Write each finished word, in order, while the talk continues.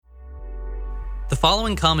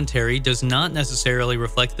following commentary does not necessarily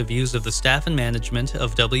reflect the views of the staff and management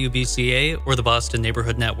of WBCA or the Boston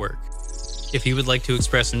Neighborhood Network. If you would like to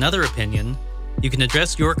express another opinion, you can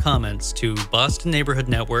address your comments to Boston Neighborhood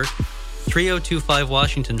Network, 3025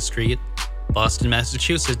 Washington Street, Boston,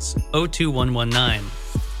 Massachusetts, 02119.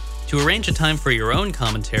 To arrange a time for your own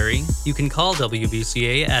commentary, you can call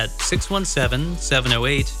WBCA at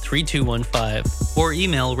 617-708-3215 or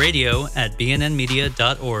email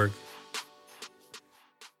radio@bnnmedia.org.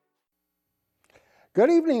 Good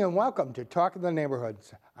evening and welcome to Talk of the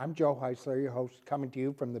Neighborhoods. I'm Joe Heisler, your host, coming to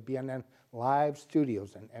you from the BNN Live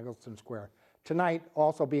Studios in Eggleston Square. Tonight,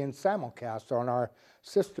 also being simulcast on our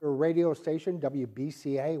sister radio station,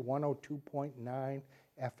 WBCA 102.9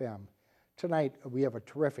 FM. Tonight, we have a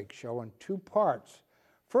terrific show in two parts.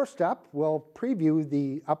 First up, we'll preview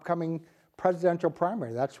the upcoming presidential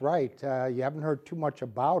primary. That's right. You haven't heard too much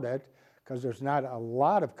about it because there's not a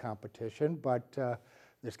lot of competition, but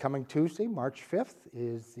this coming Tuesday, March 5th,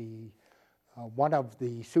 is the one of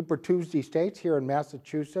the Super Tuesday states here in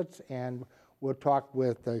Massachusetts, and we'll talk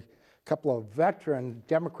with a couple of veteran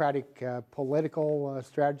Democratic political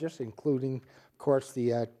strategists, including, of course,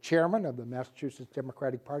 the chairman of the Massachusetts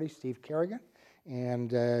Democratic Party, Steve Kerrigan,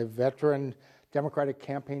 and veteran Democratic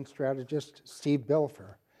campaign strategist, Steve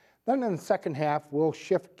Bilafer. Then in the second half, we'll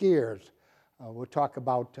shift gears. We'll talk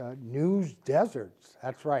about news deserts.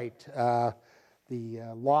 That's right. The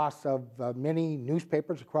loss of many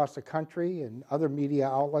newspapers across the country and other media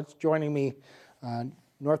outlets. Joining me,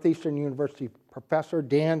 Northeastern University professor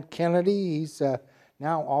Dan Kennedy. He's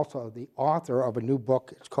now also the author of a new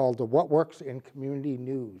book. It's called What Works in Community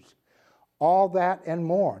News. All that and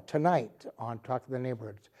more tonight on Talk of the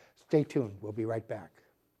Neighborhoods. Stay tuned. We'll be right back.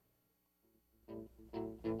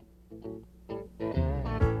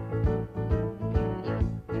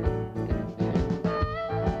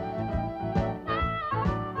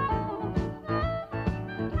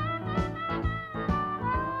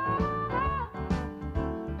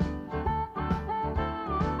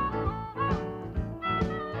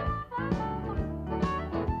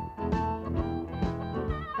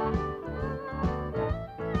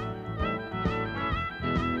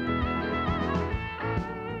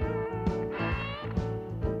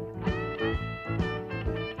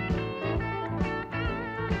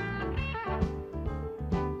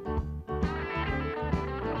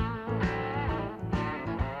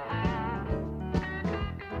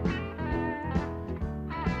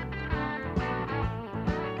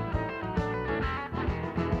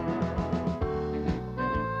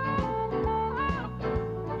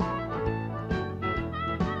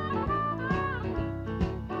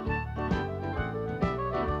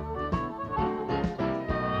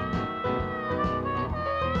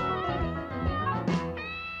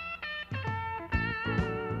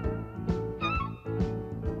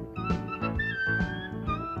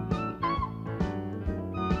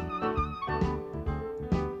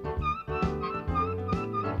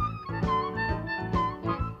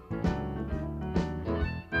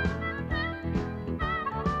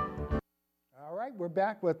 We're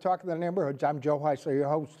back with Talk of the Neighborhoods. I'm Joe Heisler, your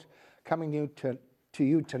host, coming to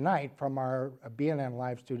you tonight from our BNN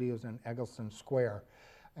Live Studios in Eggleston Square.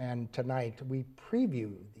 And tonight we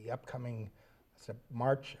preview the upcoming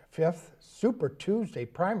March 5th Super Tuesday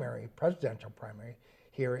primary, presidential primary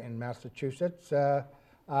here in Massachusetts.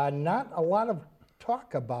 Not a lot of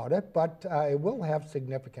talk about it, but it will have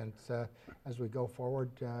significance as we go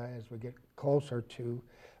forward, as we get closer to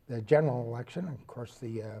the general election, and of course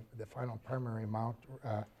the final primary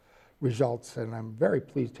results. And I'm very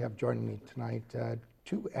pleased to have joining me tonight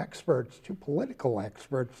two political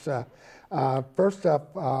experts. First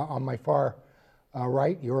up, on my far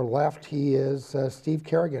right, your left, he is Steve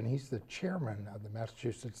Kerrigan. He's the chairman of the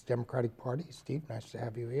Massachusetts Democratic Party. Steve, nice to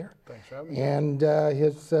have you here. Thanks for having me. And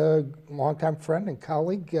his longtime friend and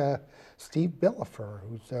colleague, Steve Bilafer,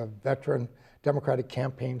 who's a veteran Democratic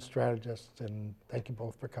campaign strategist, and thank you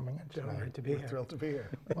both for coming in tonight. Great to be here. Thrilled to be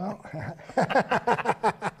here. Well,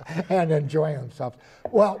 and enjoying themselves.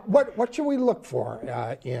 Well, what should we look for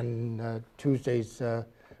in Tuesday's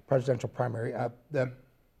presidential primary?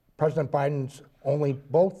 President Biden's only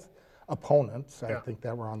both opponents, I think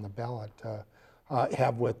that were on the ballot,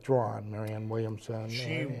 have withdrawn. Marianne Williamson.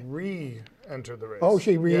 She re-entered the race. Oh,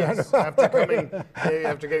 she re-entered. Yes,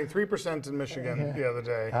 after getting 3% in Michigan the other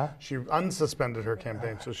day, she unsuspended her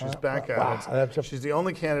campaign, so she's back at it. She's the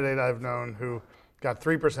only candidate I've known who got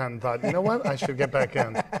 3% and thought, you know what, I should get back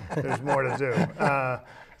in. There's more to do.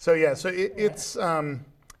 It's an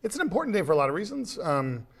important day for a lot of reasons.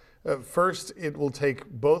 First, it will take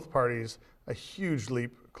both parties a huge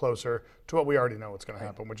leap closer to what we already know what's going to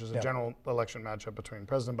happen, which is a general election matchup between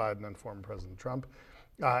President Biden and former President Trump.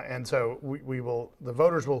 And so the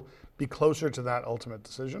voters will be closer to that ultimate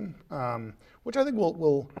decision, which I think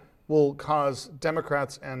will cause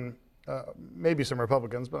Democrats and maybe some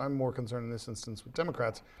Republicans, but I'm more concerned in this instance with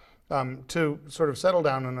Democrats, to sort of settle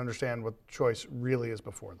down and understand what choice really is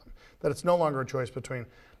before them. That it's no longer a choice between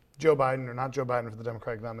Joe Biden or not Joe Biden for the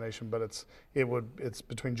Democratic nomination, but it's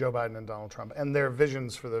between Joe Biden and Donald Trump and their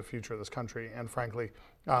visions for the future of this country, and frankly,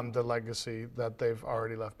 the legacy that they've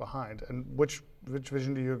already left behind. And which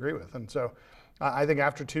vision do you agree with? And so, I think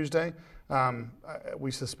after Tuesday, we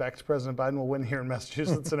suspect President Biden will win here in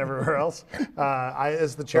Massachusetts and everywhere else.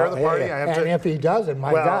 As the chair of the party, I have to. And if he doesn't,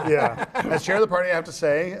 my God. Yeah. As chair of the party, I have to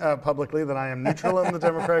say publicly that I am neutral in the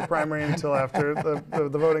Democratic primary until after the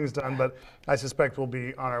voting is done. But I suspect we'll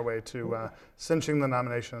be on our way to cinching the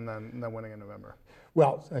nomination and then winning in November.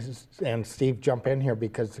 Well, and Steve, jump in here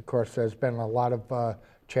because, of course, there's been a lot of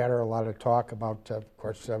chatter, a lot of talk about, of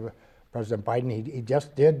course, President Biden. He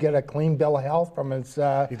just did get a clean bill of health from his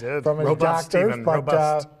robust, doctors, Stephen, but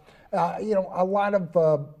robust. A lot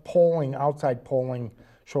of polling, outside polling,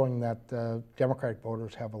 showing that Democratic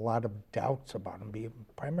voters have a lot of doubts about him,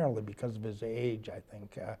 primarily because of his age, I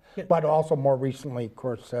think, but also more recently, of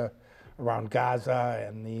course, around Gaza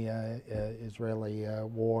and the Israeli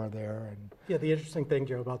war there. And yeah, the interesting thing,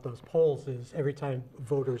 Joe, about those polls is every time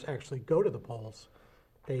voters actually go to the polls,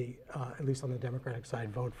 they, at least on the Democratic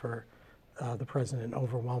side, vote for the president in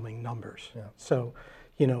overwhelming numbers. Yeah. So,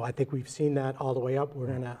 I think we've seen that all the way up.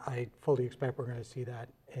 I fully expect we're gonna see that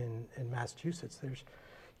in Massachusetts.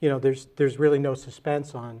 There's really no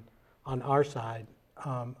suspense on our side.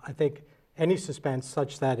 I think any suspense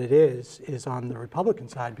such that it is on the Republican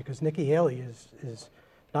side, because Nikki Haley is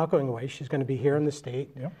not going away. She's going to be here in the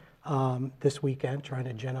state this weekend trying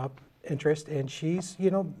to gin up interest, and she's,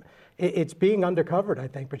 it's being undercovered, I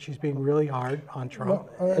think, but she's being really hard on Trump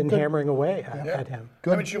and hammering away at him.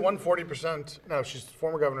 Good. I mean, she won 40%. No, she's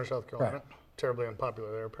former governor of South Carolina. Right. Terribly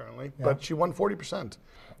unpopular there, apparently. Yeah. But she won 40%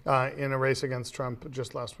 in a race against Trump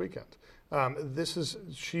just last weekend.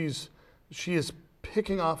 She is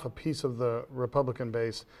picking off a piece of the Republican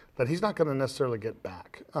base that he's not going to necessarily get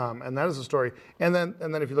back, and that is the story. And then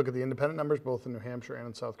if you look at the independent numbers, both in New Hampshire and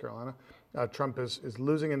in South Carolina, Trump is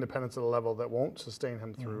losing independents at a level that won't sustain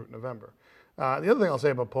him through November. The other thing I'll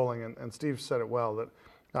say about polling, and Steve said it well, that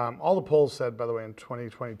all the polls said, by the way, in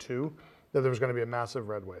 2022, that there was going to be a massive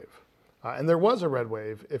red wave. And there was a red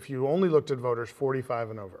wave if you only looked at voters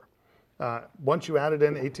 45 and over. Once you added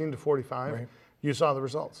in 18 to 45, right, you saw the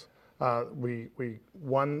results. We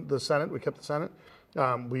won the Senate. We kept the Senate.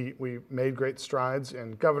 We made great strides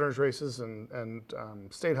in governor's races and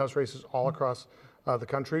state house races all across the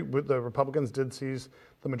country. The Republicans did seize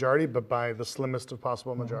the majority, but by the slimmest of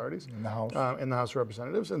possible majorities in the House. In the House of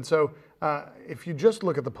Representatives. And so if you just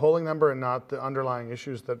look at the polling number and not the underlying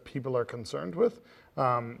issues that people are concerned with,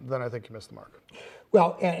 then I think you missed the mark.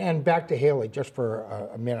 Well, and back to Haley just for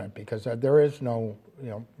a minute, because there is no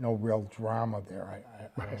real drama there,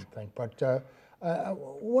 I don't think. But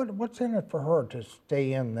what's in it for her to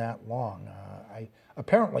stay in that long?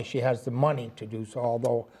 Apparently she has the money to do so,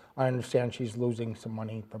 although I understand she's losing some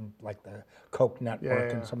money from like the Koch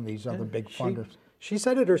network and some of these other big funders. She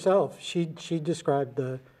said it herself. She described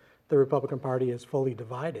the Republican Party as fully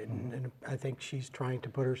divided, and I think she's trying to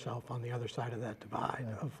put herself on the other side of that divide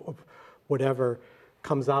of whatever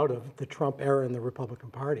comes out of the Trump era in the Republican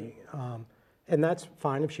Party. And that's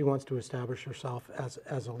fine if she wants to establish herself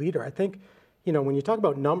as a leader. I think, when you talk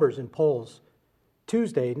about numbers in polls,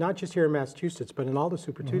 Tuesday, not just here in Massachusetts, but in all the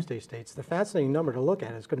Super Tuesday states, the fascinating number to look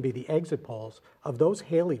at is going to be the exit polls of those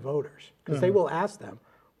Haley voters, because they will ask them,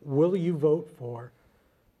 will you vote for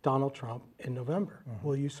Donald Trump in November?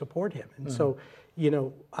 Will you support him? And so,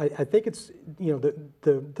 I think it's,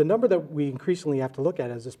 the number that we increasingly have to look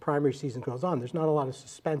at as this primary season goes on. There's not a lot of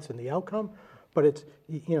suspense in the outcome, but it's,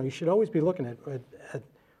 you should always be looking at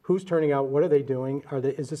who's turning out, what are they doing?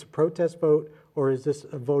 Is this a protest vote, or is this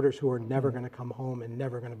voters who are never going to come home and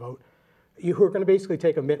never going to vote? Who are going to basically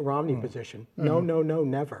take a Mitt Romney position? No,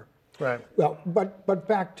 never. Right. Well, but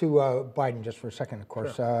back to Biden just for a second, of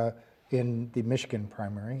course. Sure. In the Michigan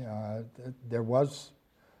primary, there was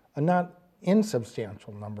a not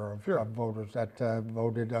insubstantial number of voters that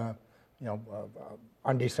voted,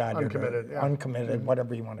 undecided, uncommitted,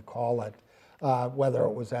 whatever you want to call it. Whether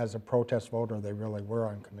it was as a protest vote or they really were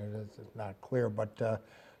uncommitted is not clear, but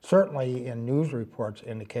certainly in news reports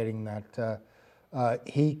indicating that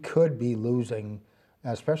he could be losing,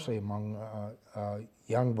 especially among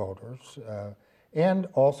young voters. And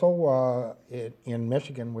also in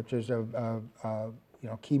Michigan, which is a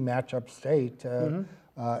key matchup state,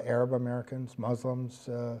 Arab Americans, Muslims.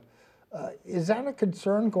 Is that a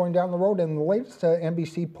concern going down the road? And the latest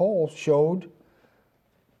NBC poll showed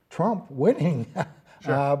Trump winning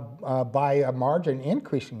by a margin,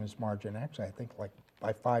 increasing his margin, actually, I think like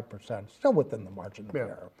by 5%, still within the margin of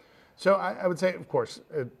error. So I would say, of course,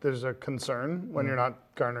 there's a concern when you're not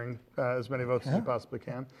garnering as many votes as you possibly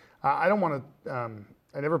can. I don't want to,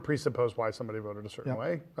 I never presuppose why somebody voted a certain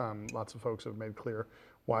way. Lots of folks have made clear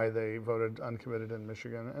why they voted uncommitted in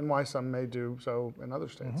Michigan and why some may do so in other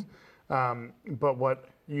states. But what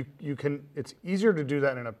you can, it's easier to do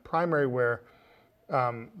that in a primary where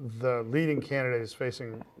the leading candidate is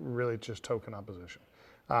facing really just token opposition.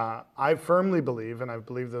 I firmly believe, and I've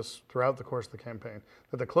believed this throughout the course of the campaign,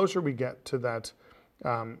 that the closer we get to that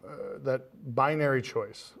that binary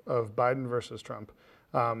choice of Biden versus Trump,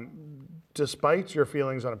 despite your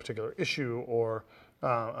feelings on a particular issue or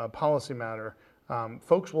a policy matter,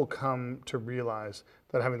 folks will come to realize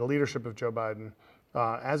that having the leadership of Joe Biden,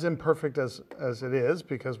 as imperfect as it is,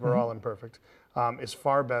 because we're all imperfect, is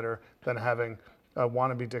far better than having a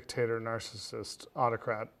wannabe dictator, narcissist,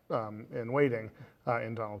 autocrat in waiting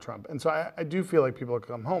in Donald Trump. And so I do feel like people will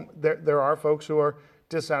come home. There are folks who are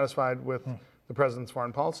dissatisfied with the president's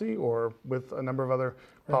foreign policy or with a number of other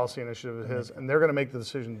policy initiatives of his, and they're going to make the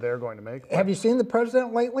decision they're going to make. Have you seen the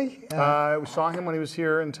president lately? We saw him when he was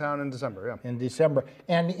here in town in December, In December.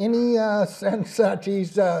 And any sense that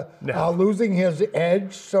he's losing his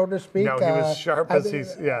edge, so to speak? No, he was sharp as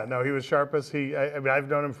he's, he was sharp as he, I mean, I've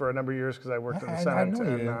known him for a number of years because I worked in the Senate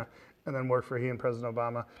and then worked for he and President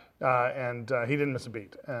Obama, and he didn't miss a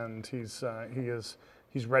beat. And he's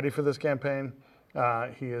ready for this campaign.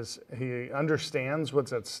 He understands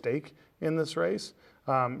what's at stake in this race.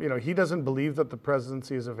 He doesn't believe that the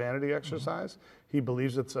presidency is a vanity exercise. He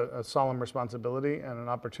believes it's a solemn responsibility and an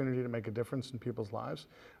opportunity to make a difference in people's lives.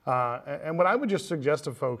 And what I would just suggest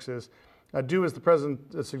to folks is do as the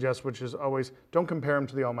president suggests, which is always don't compare him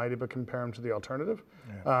to the almighty, but compare him to the alternative.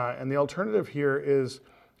 And the alternative here is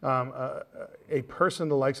a person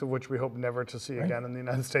the likes of which we hope never to see again in the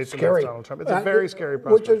United States. Scary. And that's Donald Trump. It's a very scary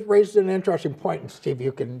prospect. Which has raised an interesting point, and Steve,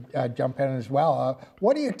 you can jump in as well.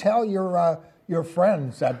 What do you tell your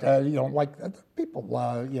friends that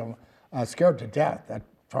people scared to death that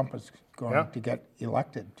Trump is going to get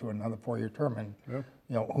elected to another 4-year term, and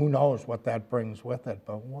who knows what that brings with it?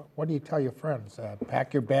 But what do you tell your friends?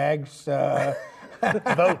 Pack your bags.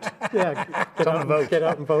 Vote. Get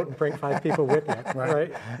out and vote and bring 5 people with you.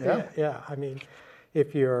 Right? Yeah. I mean,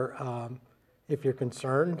 if you're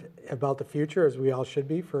concerned about the future, as we all should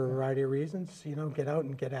be for a variety of reasons, get out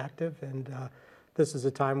and get active. And this is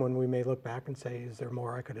a time when we may look back and say, is there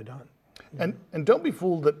more I could have done? And don't be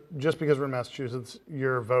fooled that just because we're in Massachusetts,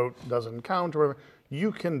 your vote doesn't count or whatever.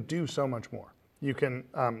 You can do so much more. You can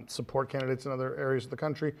support candidates in other areas of the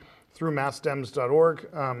country through massdems.org.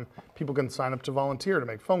 People can sign up to volunteer, to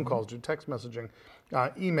make phone calls, do text messaging,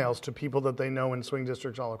 emails to people that they know in swing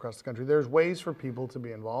districts all across the country. There's ways for people to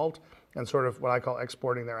be involved and sort of what I call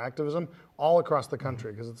exporting their activism all across the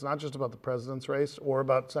country, because it's not just about the president's race or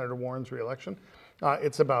about Senator Warren's reelection.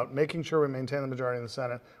 It's about making sure we maintain the majority in the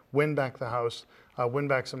Senate, win back the House, win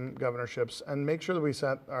back some governorships, and make sure that we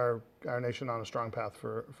set our nation on a strong path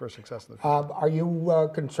for success in the future. Are you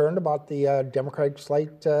concerned about the Democratic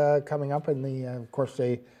slate coming up? And of course,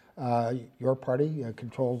 your party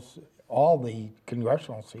controls all the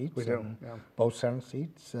congressional seats. We do, both Senate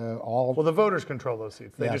seats. Well, the voters control those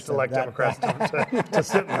seats. They just elect Democrats to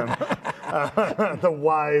sit in them. The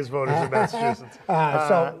wise voters of Massachusetts.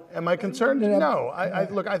 Am I concerned? No.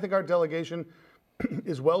 Look, I think our delegation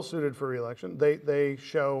is well suited for re-election. They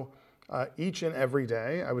show each and every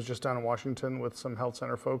day. I was just down in Washington with some health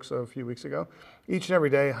center folks a few weeks ago. Each and every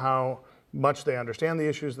day, how much they understand the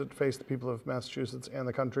issues that face the people of Massachusetts and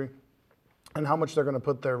the country, and how much they're going to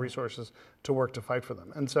put their resources to work to fight for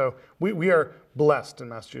them. And so we are blessed in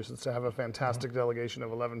Massachusetts to have a fantastic delegation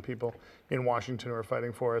of 11 people in Washington who are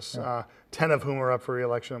fighting for us, 10 of whom are up for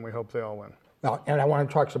re-election, and we hope they all win. Well, and I want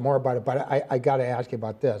to talk some more about it, but I got to ask you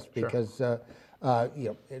about this, because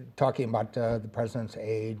talking about the president's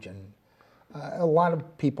age, and a lot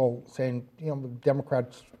of people saying,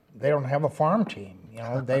 Democrats, they don't have a farm team.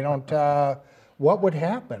 They don't. What would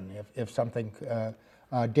happen if something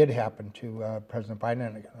did happen to President Biden?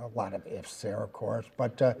 And a lot of ifs there, of course.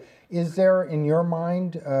 But is there, in your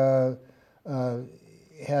mind,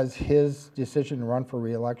 has his decision to run for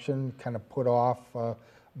re-election kind of put off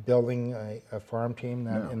building a farm team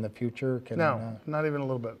that in the future can... No, not even a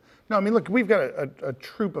little bit. No, I mean, look, we've got a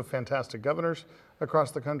troop of fantastic governors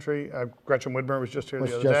across the country. Gretchen Whitmer was just here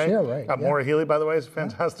the other day. Here, right. Maura Healey, by the way, is a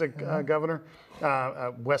fantastic governor.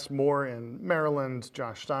 Wes Moore in Maryland,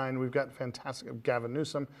 Josh Stein. We've got fantastic, Gavin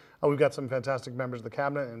Newsom. We've got some fantastic members of the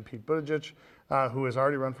cabinet, and Pete Buttigieg, who has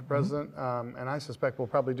already run for president, and I suspect we'll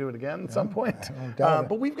probably do it again at some point.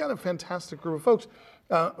 But we've got a fantastic group of folks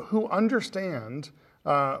who understand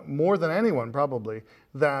more than anyone probably,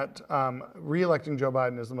 that re-electing Joe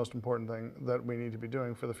Biden is the most important thing that we need to be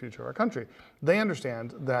doing for the future of our country. They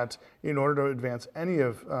understand that in order to advance any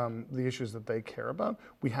of the issues that they care about,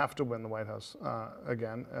 we have to win the White House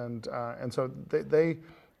again. And so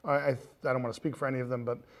I don't want to speak for any of them,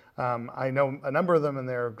 but I know a number of them, and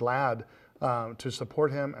they're glad to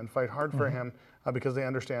support him and fight hard for him because they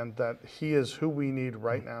understand that he is who we need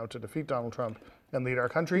right now to defeat Donald Trump and lead our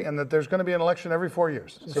country, and that there's going to be an election every 4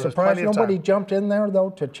 years. So surprised nobody jumped in there, though,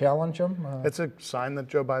 to challenge him? It's a sign that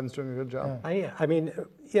Joe Biden's doing a good job. I mean,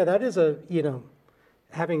 that is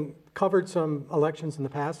having covered some elections in the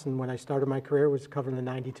past, and when I started my career was covering the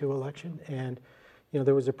 '92 election, and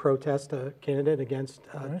there was a protest candidate against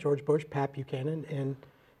George Bush, Pat Buchanan,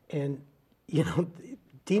 and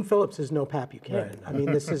Dean Phillips is no Pat Buchanan. Right. I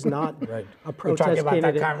mean, this is not a protest candidate. We're talking about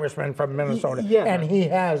that congressman from Minnesota, and he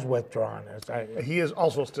has withdrawn. He is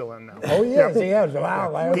also still in now. Oh, yes, he is.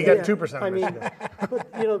 Wow. He got 2% in Michigan.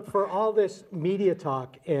 But, for all this media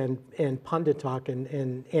talk and pundit talk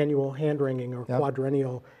and annual hand-wringing or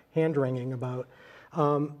quadrennial hand-wringing about,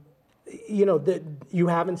 that you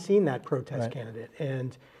haven't seen that protest candidate.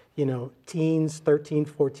 And, teens, 13,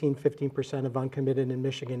 14, 15% of uncommitted in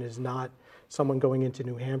Michigan is not someone going into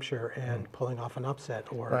New Hampshire and pulling off an upset,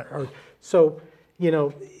 so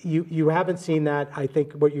you haven't seen that. I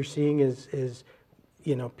think what you're seeing is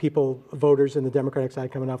voters in the Democratic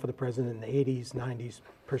side coming off of the president in the 80s,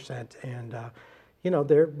 90s%, and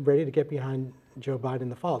they're ready to get behind Joe Biden in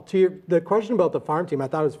the fall. To the question about the farm team, I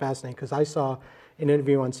thought it was fascinating because I saw an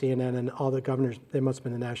interview on CNN and all the governors. They must have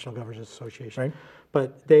been the National Governors Association,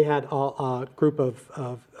 but they had a group of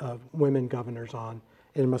women governors on.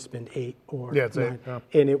 And it must have been 8 or 9. 8,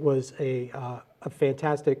 and it was a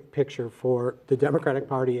fantastic picture for the Democratic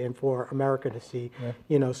Party and for America to see.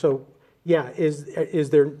 Is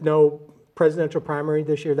there no presidential primary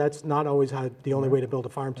this year? That's not always the only way to build a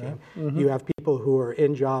farm team. You have people who are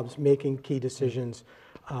in jobs, making key decisions,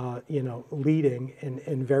 leading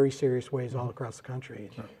in very serious ways all across the country.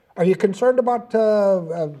 Are you concerned about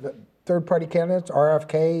third-party candidates,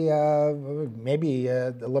 RFK, maybe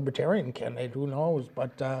the Libertarian candidate, who knows,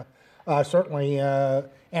 but certainly,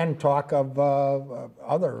 and talk of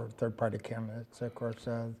other third-party candidates, of course.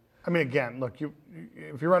 I mean, again, look,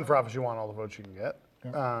 if you run for office, you want all the votes you can get.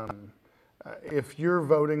 If you're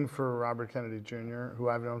voting for Robert Kennedy Jr., who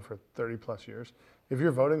I've known for 30-plus years, if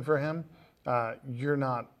you're voting for him, you're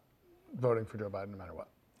not voting for Joe Biden no matter what.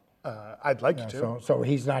 I'd like you to. So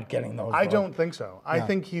he's not getting those votes. I don't think so. I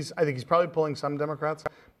think he's probably pulling some Democrats,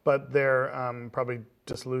 but they're probably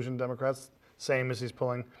disillusioned Democrats, same as he's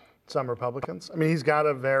pulling some Republicans. I mean, he's got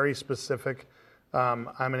a very specific, I'm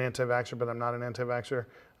an anti-vaxxer, but I'm not an anti-vaxxer.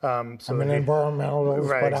 I'm an environmentalist,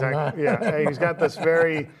 but exactly. I'm not. Yeah, he's got this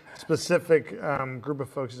very specific group of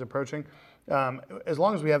folks he's approaching. As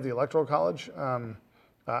long as we have the Electoral College,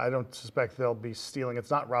 I don't suspect they'll be stealing.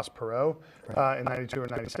 It's not Ross Perot in '92 or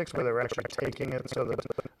 '96 where they were actually taking it, so that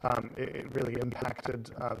it really impacted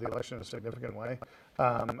the election in a significant way.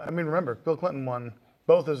 I mean, remember, Bill Clinton won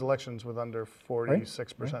both his elections with under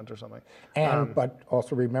 46% or something. And but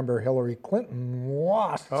also remember, Hillary Clinton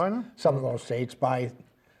lost some of those states by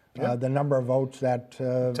the number of votes that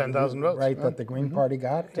 10,000 votes, that the Green Party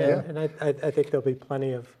got. And I think there'll be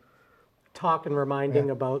plenty of talk and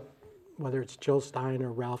reminding about whether it's Jill Stein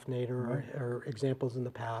or Ralph Nader or examples in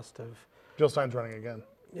the past of... Jill Stein's running again.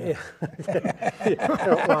 Yeah.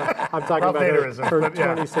 Well, I'm talking Ralph about Nader her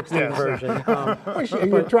 2016 version.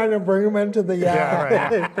 You're trying to bring them into the...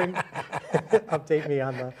 Update me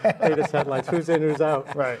on the latest headlines. Who's in, who's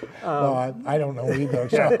out. Right. Well, I don't know either.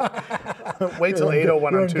 So. Wait till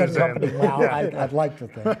 8:01 on Tuesday. Well, I'd like to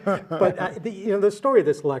think. But the story of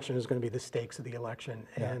this election is going to be the stakes of the election,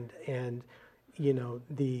 and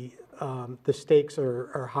the stakes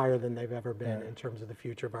are higher than they've ever been in terms of the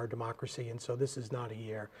future of our democracy, and so this is not a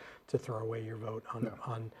year to throw away your vote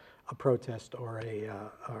on a protest or a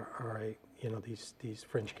these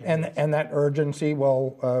fringe candidates. And that urgency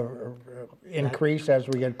will increase as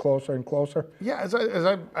we get closer and closer. Yeah, as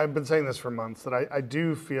I've been saying this for months, that I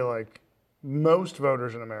do feel like most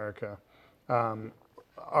voters in America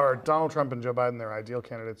are Donald Trump and Joe Biden their ideal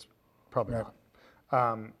candidates. Probably not.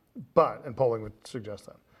 And polling would suggest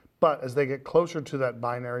that. But as they get closer to that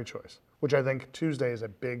binary choice, which I think Tuesday is a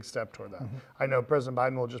big step toward that. I know President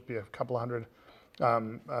Biden will just be a couple of hundred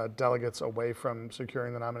delegates away from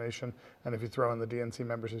securing the nomination. And if you throw in the DNC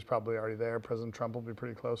members, he's probably already there. President Trump will be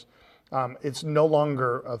pretty close. It's no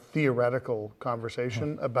longer a theoretical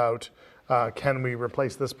conversation about can we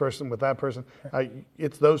replace this person with that person.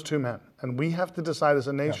 It's those two men. And we have to decide as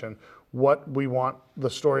a nation what we want the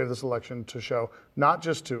story of this election to show, not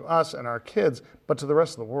just to us and our kids, but to the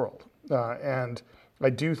rest of the world. And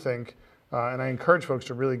I do think, and I encourage folks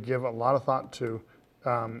to really give a lot of thought to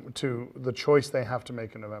the choice they have to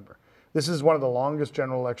make in November. This is one of the longest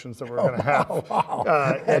general elections that we're going to have,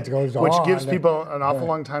 which gives people an awful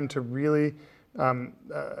long time to really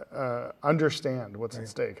understand what's at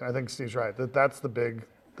stake. And I think Steve's right, that's the big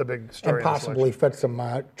story. And possibly fit some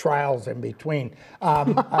trials in between.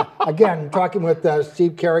 Again, talking with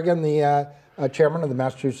Steve Kerrigan, the chairman of the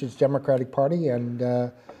Massachusetts Democratic Party,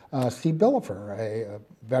 and Steve Bilafer, a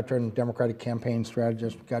veteran Democratic campaign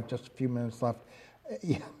strategist. We've got just a few minutes left.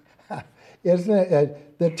 Isn't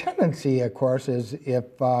it, the tendency, of course, is if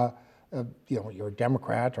you're a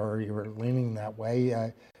Democrat or you're leaning that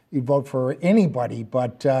way, you vote for anybody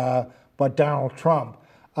but Donald Trump.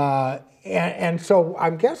 And so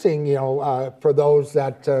I'm guessing, for those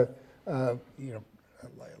that,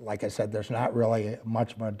 like I said, there's not really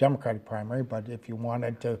much of a Democratic primary, but if you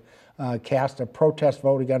wanted to cast a protest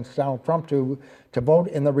vote against Donald Trump, to vote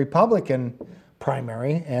in the Republican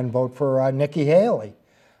primary and vote for Nikki Haley.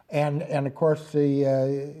 And of course,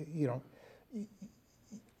 if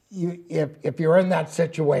you're in that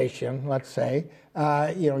situation, let's say,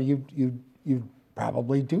 you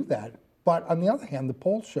probably do that. But on the other hand, the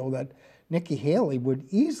polls show that Nikki Haley would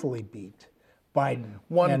easily beat Biden.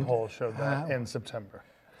 One poll showed that in September.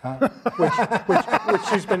 Which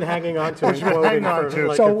she's been hanging on to.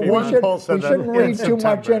 So we shouldn't read too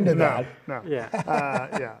much into that. No.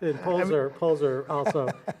 Yeah. And polls are also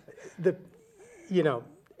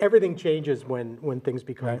everything changes when things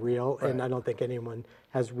become real, and I don't think anyone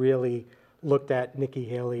has really looked at Nikki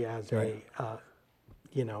Haley as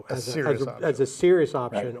as a serious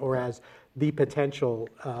option or as the potential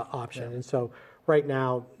option. And so right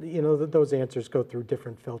now, those answers go through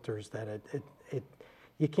different filters that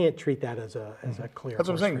you can't treat that as a clear. That's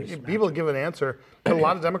what I'm saying. People give an answer. A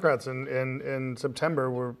lot of Democrats in September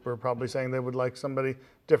were probably saying they would like somebody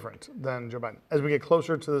different than Joe Biden. As we get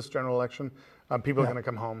closer to this general election, people are going to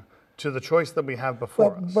come home to the choice that we have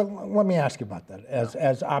before us. But let me ask you about that.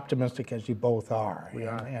 As optimistic as you both are,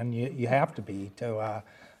 and you have to be to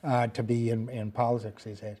be in politics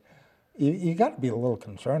these days, you got to be a little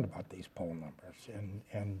concerned about these poll numbers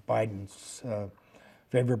and Biden's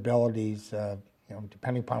favorabilities.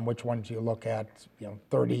 Depending upon which ones you look at,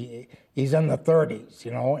 30. He's in the 30s,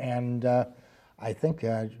 and I think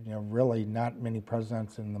really not many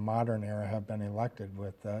presidents in the modern era have been elected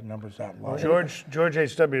with numbers that low. George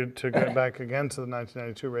H.W., to get back again to the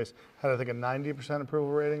 1992 race, had I think a 90% approval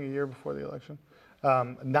rating a year before the election,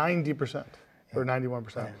 90% or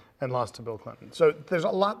 91%, and lost to Bill Clinton. So there's a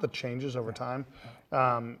lot that changes over time.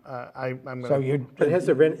 But has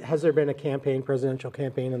there been a presidential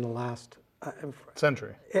campaign in the last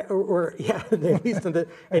century, or at least in the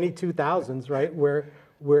early 2000s, right, where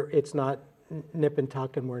it's not nip and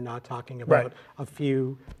tuck, and we're not talking about a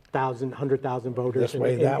few 100,000 voters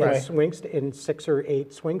in 6 or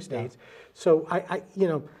 8 swing states. So I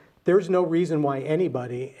there's no reason why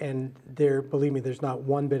anybody, and believe me, there's not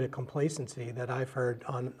one bit of complacency that I've heard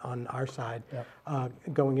on our side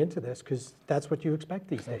going into this, because that's what you expect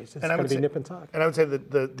these days. It's going to be nip and tuck. And I would say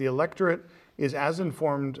that the electorate is as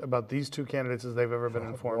informed about these two candidates as they've ever been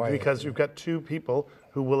informed, because you've got two people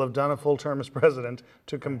who will have done a full term as president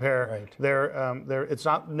to compare it's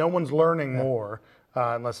not, no one's learning more,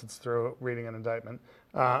 unless it's through reading an indictment,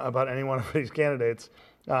 about any one of these candidates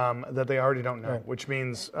that they already don't know, which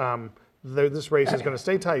means this race is going to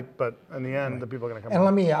stay tight, but in the end, the people are going to come. And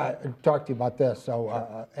let me talk to you about this,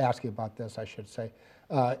 ask you about this, I should say.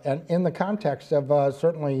 And in the context of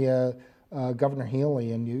certainly Governor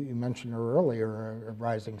Healy, and you mentioned her earlier, a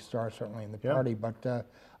rising star certainly in the party, but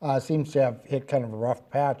seems to have hit kind of a rough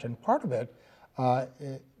patch, and part of it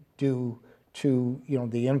due to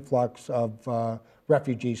the influx of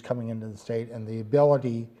refugees coming into the state and the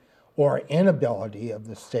ability or inability of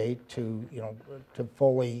the state to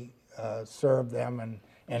fully serve them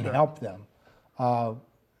and help them,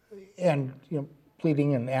 and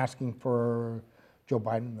pleading and asking for Joe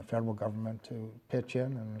Biden and the federal government to pitch in,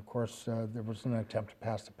 and of course there was an attempt to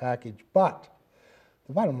pass the package. But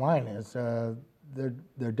the bottom line is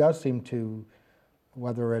there does seem to,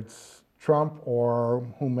 whether it's Trump or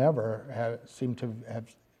whomever seem to have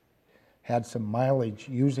had some mileage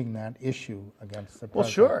using that issue against the president. Well,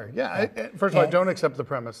 sure, yeah. First of all, I don't accept the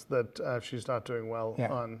premise that she's not doing well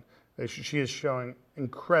on. She is showing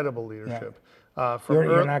incredible leadership.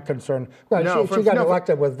 You're not concerned. Well, no, she got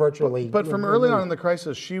elected with virtually. But from early on in the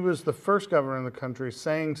crisis, she was the first governor in the country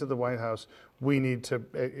saying to the White House, "We need to,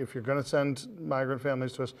 if you're going to send migrant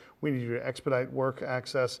families to us, we need you to expedite work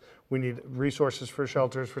access. We need resources for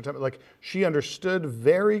shelters for like." She understood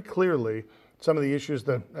very clearly some of the issues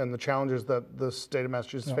and the challenges that the state of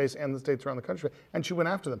Massachusetts face and the states around the country, and she went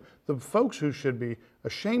after them. The folks who should be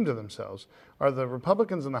ashamed of themselves are the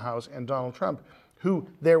Republicans in the House and Donald Trump, who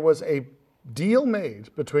there was a deal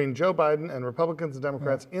made between Joe Biden and Republicans and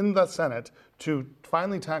Democrats in the Senate to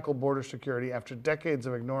finally tackle border security after decades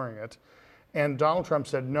of ignoring it. And Donald Trump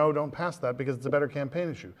said, no, don't pass that because it's a better campaign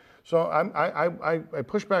issue. So I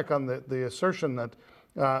push back on the assertion that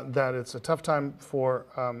that it's a tough time for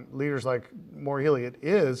leaders like Maura Healey. It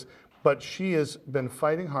is, but she has been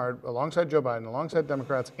fighting hard alongside Joe Biden, alongside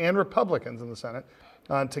Democrats and Republicans in the Senate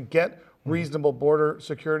to get reasonable border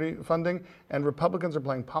security funding, and Republicans are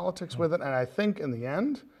playing politics with it. And I think in the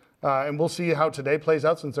end, and we'll see how today plays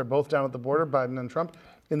out since they're both down at the border, Biden and Trump,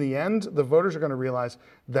 in the end, the voters are going to realize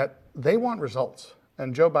that they want results.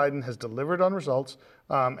 And Joe Biden has delivered on results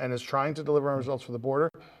and is trying to deliver on results for the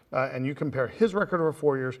border. And you compare his record over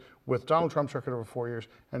 4 years with Donald Trump's record over 4 years,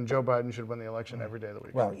 and Joe Biden should win the election every day of the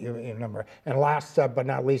week. Well, you remember. And last but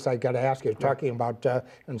not least, I got to ask you, talking about,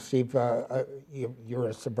 and Steve, you're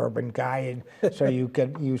a suburban guy, and so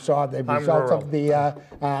you saw the results of the,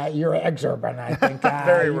 you're exurban, I think.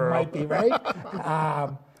 Very you rural. might be right.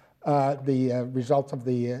 The results of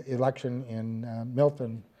the election in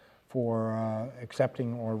Milton for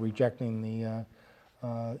accepting or rejecting the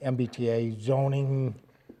MBTA zoning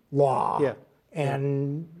law. Yeah.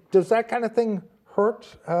 And does that kind of thing hurt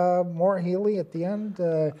Maura Healey at the end?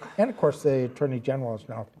 And of course, the Attorney General is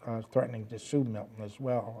now threatening to sue Milton as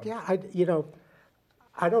well. Yeah,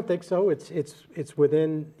 I don't think so. It's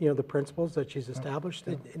within the principles that she's established.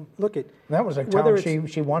 And look at that was a town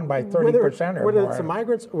she won by 30% or whether more. it's the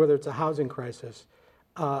migrants or whether it's a housing crisis,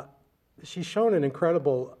 she's shown an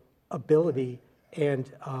incredible ability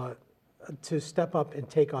and to step up and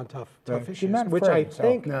take on tough issues, which I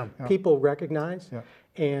think people recognize. Yeah.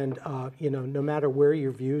 And no matter where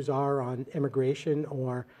your views are on immigration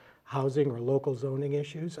or housing or local zoning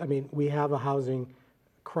issues, I mean, we have a housing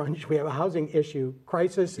crunch. We have a housing issue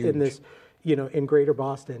crisis in this, in Greater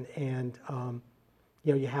Boston, and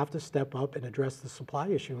you have to step up and address the supply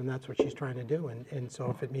issue, and that's what she's trying to do. And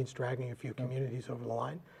so if it means dragging a few communities over the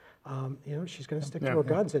line, she's going to stick to her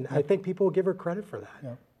guns, and I think people will give her credit for that.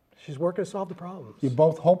 Yeah. She's working to solve the problems. You're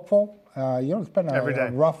both hopeful. It's been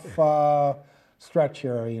a rough stretch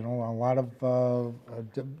here. A lot of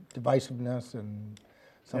divisiveness and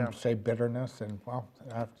some say bitterness. And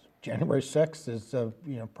January 6th is a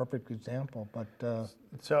perfect example. But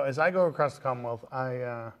so as I go across the Commonwealth,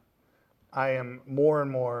 I am more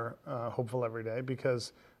and more hopeful every day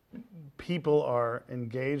because people are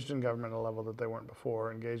engaged in government at a level that they weren't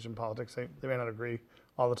before. Engaged in politics. They may not agree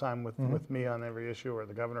all the time with me on every issue, or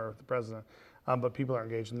the governor or the president, but people are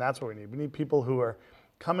engaged, and that's what we need. We need people who are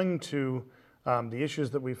coming to the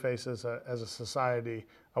issues that we face as a society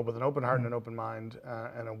with an open heart and an open mind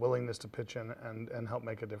and a willingness to pitch in and help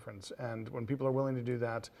make a difference. And when people are willing to do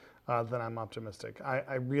that, then I'm optimistic.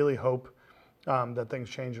 I really hope that things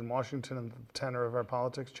change in Washington and the tenor of our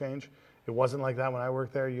politics change. It wasn't like that when I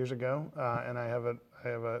worked there years ago, and I have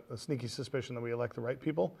a sneaky suspicion that we elect the right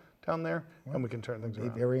people down there, and we can turn things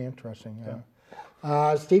around. Very interesting.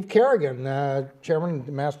 Yeah. Steve Kerrigan, chairman of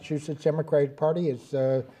the Massachusetts Democratic Party, is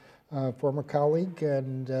former colleague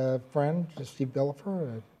and friend, Steve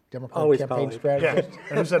Bilafer, a Democratic campaign strategist. Yeah.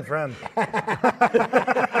 And who said friend?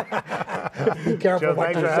 Be careful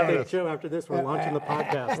what you say. Joe, after this, we're launching the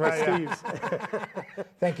podcast. Steve's.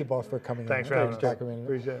 Thank you both for coming Thanks in. for having us.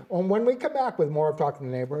 Appreciate it. And when we come back with more of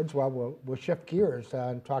Talking the Neighborhoods, we'll shift gears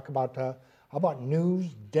and talk about how about news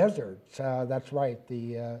deserts. That's right,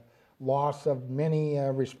 the loss of many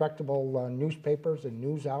respectable newspapers and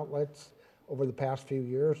news outlets over the past few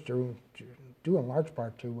years, due in large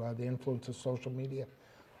part to the influence of social media.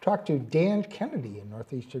 Talked to Dan Kennedy, a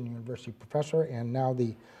Northeastern University professor and now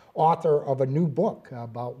the author of a new book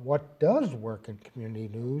about what does work in community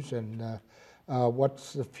news and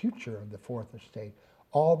what's the future of the Fourth Estate.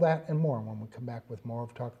 All that and more when we come back with more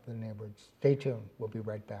of Talk to the Neighborhoods. Stay tuned. We'll be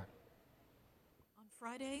right back.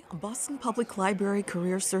 Friday, Boston Public Library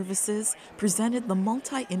Career Services presented the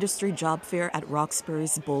Multi-Industry Job Fair at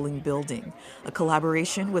Roxbury's Bowling Building, a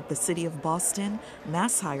collaboration with the City of Boston,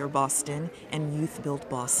 Mass Hire Boston, and Youth Build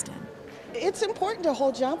Boston. It's important to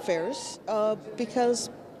hold job fairs because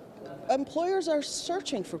employers are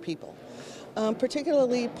searching for people,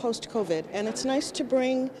 particularly post-COVID, and it's nice to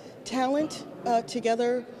bring talent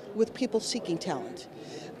together with people seeking talent.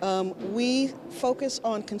 We focus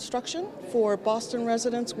on construction for Boston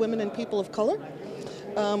residents, women, and people of color,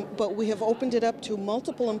 but we have opened it up to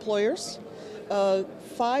multiple employers.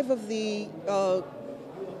 5 of the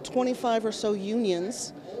 25 or so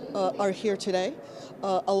unions are here today,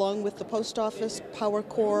 along with the Post Office, Power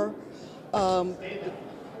Corps, and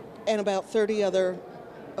about 30 other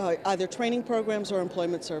either training programs or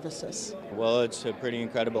employment services. Well, it's a pretty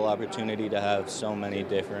incredible opportunity to have so many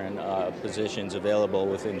different positions available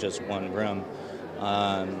within just one room.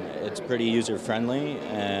 It's pretty user-friendly,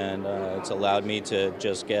 and it's allowed me to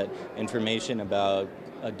just get information about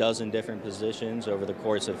a dozen different positions over the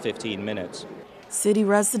course of 15 minutes. City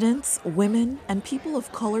residents, women, and people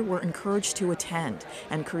of color were encouraged to attend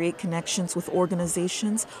and create connections with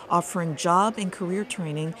organizations offering job and career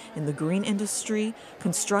training in the green industry,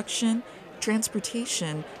 construction,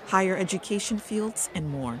 transportation, higher education fields, and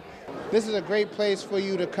more. This is a great place for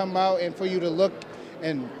you to come out and for you to look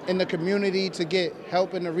in the community to get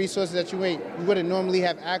help and the resources that you wouldn't normally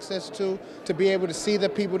have access to be able to see the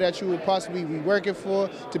people that you would possibly be working for,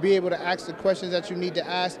 to be able to ask the questions that you need to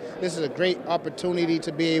ask. This is a great opportunity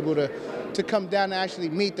to be able to come down and actually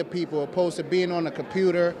meet the people, opposed to being on a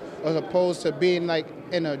computer, as opposed to being like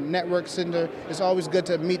in a network center. It's always good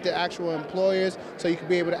to meet the actual employers so you can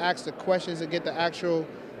be able to ask the questions and get the actual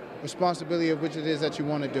responsibility of which it is that you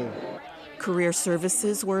want to do. Career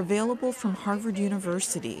services were available from Harvard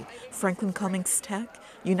University, Franklin Cummings Tech,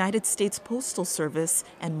 United States Postal Service,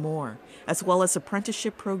 and more, as well as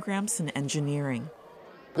apprenticeship programs in engineering.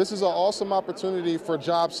 This is an awesome opportunity for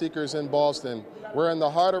job seekers in Boston. We're in the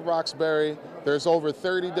heart of Roxbury. There's over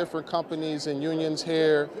 30 different companies and unions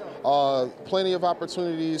here. Plenty of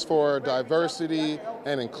opportunities for diversity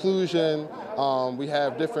and inclusion. We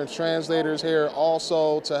have different translators here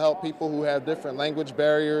also to help people who have different language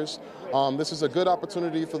barriers. This is a good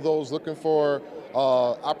opportunity for those looking for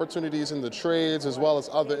opportunities in the trades as well as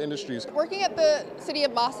other industries. Working at the City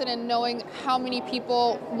of Boston and knowing how many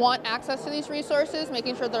people want access to these resources,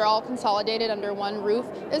 making sure they're all consolidated under one roof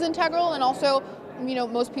is integral, and also,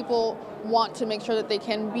 most people want to make sure that they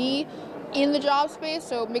can be in the job space,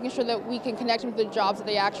 so making sure that we can connect them to the jobs that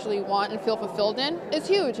they actually want and feel fulfilled in is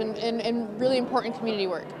huge and really important community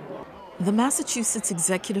work. The Massachusetts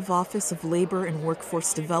Executive Office of Labor and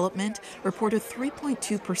Workforce Development reported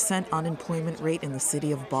 3.2% unemployment rate in the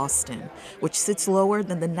city of Boston, which sits lower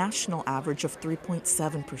than the national average of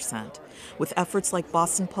 3.7%. With efforts like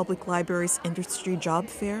Boston Public Library's Industry Job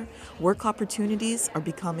Fair, work opportunities are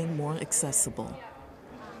becoming more accessible.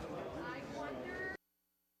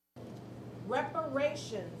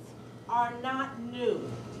 Reparations are not new.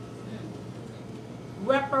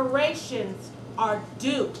 Reparations are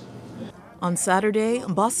due. On Saturday,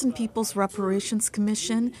 Boston People's Reparations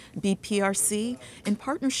Commission, BPRC, in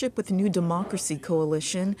partnership with New Democracy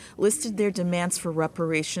Coalition, listed their demands for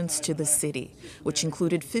reparations to the city, which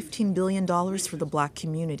included $15 billion for the Black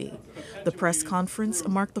community. The press conference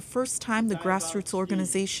marked the first time the grassroots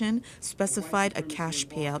organization specified a cash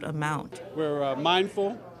payout amount. We're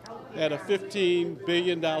mindful that a $15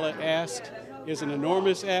 billion ask is an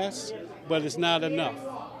enormous ask, but it's not enough.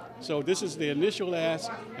 So this is the initial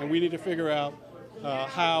ask, and we need to figure out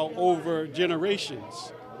how over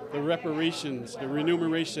generations the reparations, the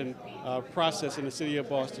remuneration process in the city of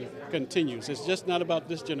Boston continues. It's just not about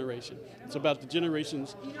this generation. It's about the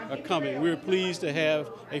generations coming. We're pleased to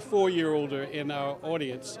have a 4-year-older in our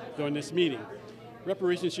audience during this meeting.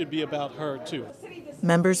 Reparations should be about her, too.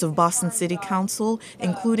 Members of Boston City Council,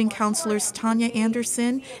 including Councilors Tanya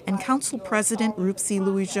Anderson and Council President Rupsi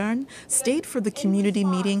Louis-Jean, stayed for the community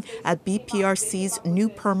meeting at BPRC's new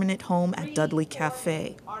permanent home at Dudley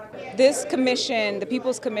Cafe. This commission, the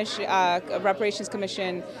People's Commission, Reparations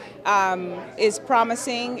Commission, is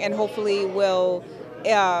promising and hopefully will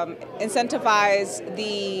incentivize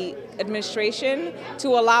the administration to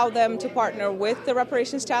allow them to partner with the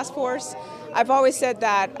Reparations Task Force. I've always said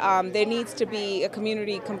that there needs to be a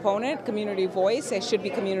community component, community voice. It should be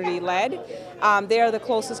community-led. They are the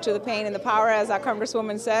closest to the pain and the power, as our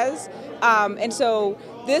Congresswoman says. And so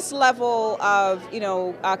this level of,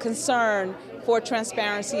 concern for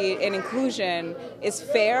transparency and inclusion is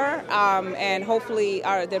fair, and hopefully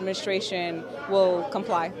the administration will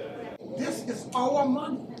comply. This is our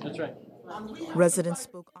money. That's right. Residents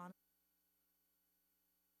spoke on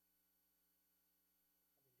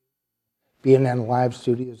BNN Live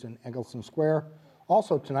Studios in Eggleston Square.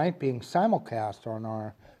 Also tonight being simulcast on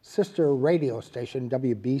our sister radio station,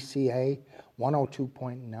 WBCA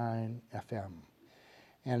 102.9 FM.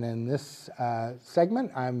 And in this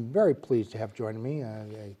segment, I'm very pleased to have joining me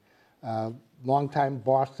a longtime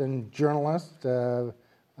Boston journalist,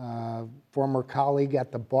 former colleague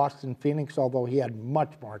at the Boston Phoenix, although he had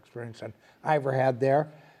much more experience than I ever had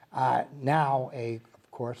there. Now,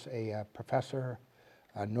 of course, a professor,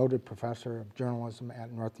 a noted professor of journalism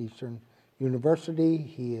at Northeastern University.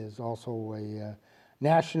 He is also a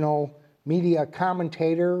national media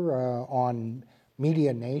commentator on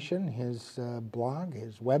Media Nation, his blog,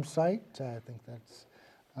 his website. I think that's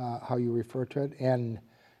how you refer to it. And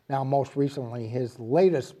now, most recently, his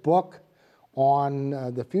latest book on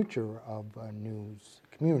the future of news,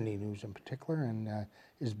 community news in particular. And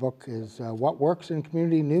his book is What Works in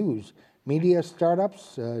Community News, Media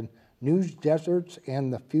Startups, News Deserts,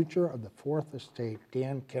 and the Future of the Fourth Estate.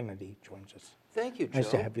 Dan Kennedy joins us. Thank you, Joe. Nice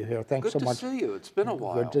to have you here. Thanks so much. Good to see you. It's been a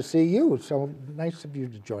while. Good to see you. So nice of you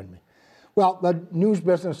to join me. Well, the news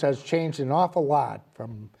business has changed an awful lot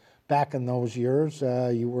from back in those years.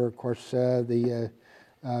 You were, of course, the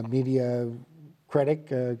media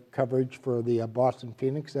critic, coverage for the Boston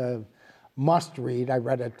Phoenix. Must read. I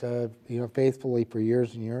read it, faithfully for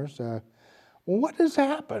years and years. What has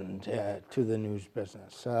happened to the news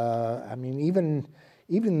business? I mean,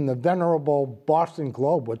 even the venerable Boston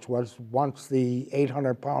Globe, which was once the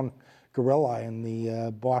 800-pound gorilla in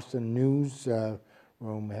the Boston news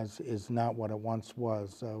room, is not what it once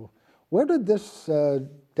was. So where did this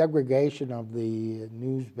degradation of the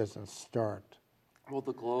news business start? Well,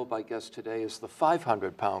 the Globe, I guess, today is the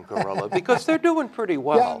 500-pound gorilla because they're doing pretty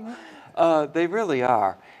well. Yeah. They really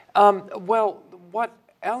are. Well, what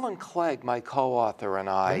Ellen Clegg, my co-author, and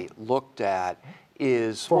I looked at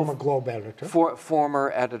is... Former Globe editor.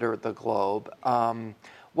 Former editor at the Globe.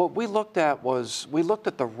 What we looked at was, we looked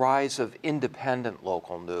at the rise of independent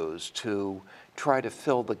local news to try to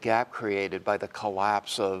fill the gap created by the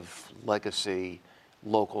collapse of legacy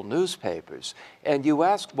local newspapers. And you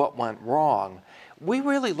asked what went wrong. We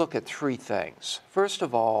really look at three things. First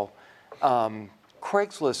of all,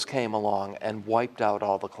 Craigslist came along and wiped out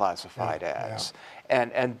all the classified ads. Yeah.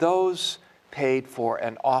 And those paid for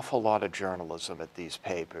an awful lot of journalism at these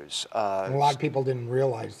papers. A lot of people didn't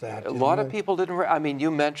realize that. A lot of people didn't. I mean,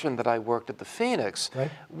 you mentioned that I worked at the Phoenix.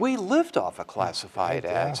 Right. We lived off of classified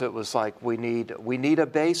ads. It was like, we need a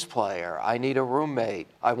bass player. I need a roommate.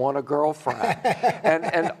 I want a girlfriend.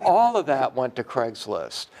 and all of that went to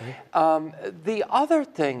Craigslist. The other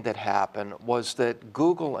thing that happened was that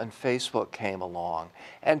Google and Facebook came along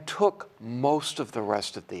and took most of the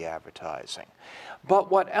rest of the advertising.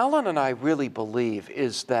 But what Ellen and I really believe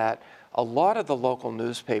is that a lot of the local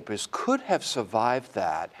newspapers could have survived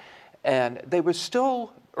that, and they were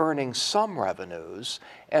still earning some revenues,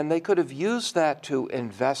 and they could have used that to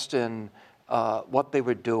invest in what they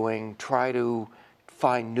were doing, try to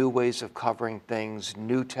find new ways of covering things,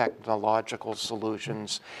 new technological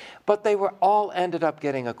solutions. But they were all ended up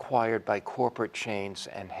getting acquired by corporate chains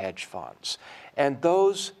and hedge funds. And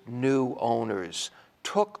those new owners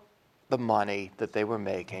took the money that they were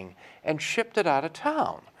making and shipped it out of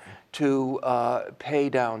town to pay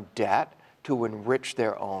down debt, to enrich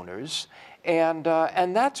their owners. And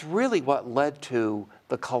that's really what led to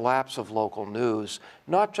the collapse of local news,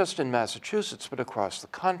 not just in Massachusetts, but across the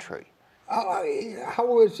country.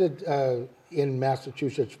 How is it in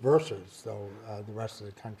Massachusetts versus, though, the rest of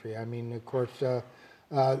the country? I mean, of course,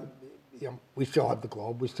 we still have the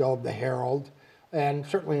Globe, we still have the Herald, and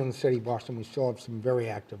certainly in the city of Boston, we still have some very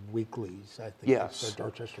active weeklies. I think yes. The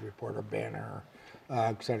Dorchester Reporter, Banner,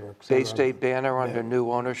 et cetera, et cetera. Bay State Banner under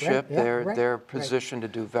new ownership. Right, they're positioned to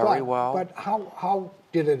do very well. But how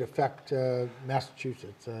did it affect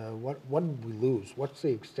Massachusetts? What did we lose? What's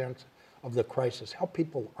the extent of the crisis? Help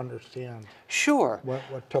people understand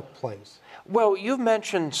what took place. Well, you've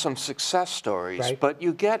mentioned some success stories, but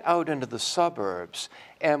you get out into the suburbs,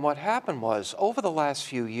 and what happened was, over the last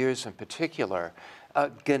few years in particular,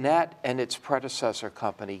 Gannett and its predecessor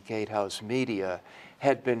company, Gatehouse Media,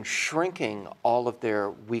 had been shrinking all of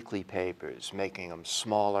their weekly papers, making them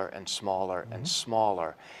smaller and smaller and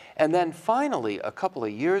smaller. And then finally, a couple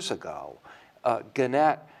of years ago,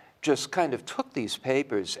 Gannett just kind of took these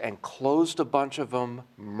papers and closed a bunch of them,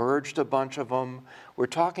 merged a bunch of them. We're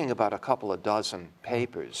talking about a couple of dozen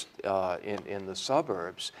papers in the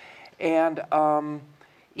suburbs. And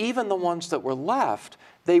even the ones that were left,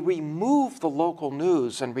 they removed the local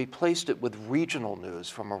news and replaced it with regional news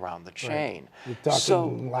from around the chain. You're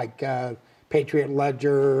talking like Patriot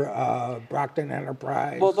Ledger, Brockton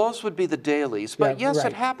Enterprise. Well, those would be the dailies. But Yeah, yes, right.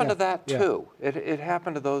 it happened to that Yeah. too. It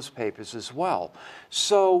happened to those papers as well.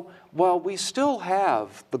 So while we still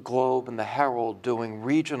have the Globe and the Herald doing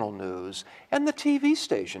regional news, and the TV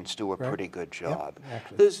stations do a pretty good job,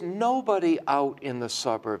 actually. there's nobody out in the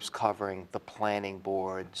suburbs covering the planning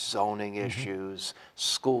board, zoning issues,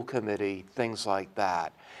 school committee, things like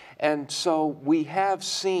that. And so we have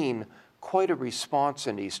seen quite a response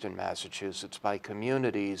in Eastern Massachusetts by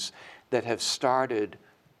communities that have started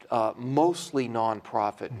mostly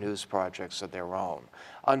nonprofit news projects of their own.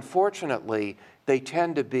 Unfortunately, they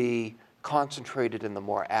tend to be concentrated in the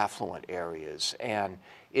more affluent areas, and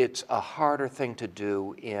it's a harder thing to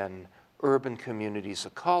do in urban communities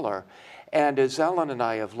of color. And as Ellen and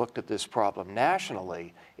I have looked at this problem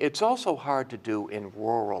nationally, it's also hard to do in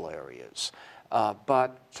rural areas. So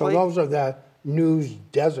those are the news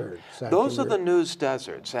deserts. Those are the news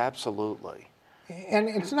deserts, absolutely. And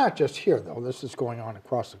it's not just here, though. This is going on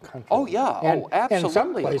across the country. Oh, yeah. And some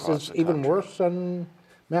Absolutely across places the even country. worse than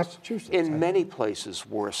Massachusetts. In many places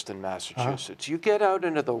worse than Massachusetts. You get out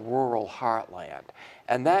into the rural heartland,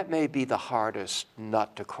 and that may be the hardest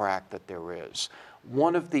nut to crack that there is.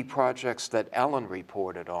 One of the projects that Ellen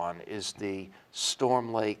reported on is the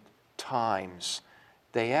Storm Lake Times.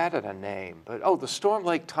 They added a name, but the Storm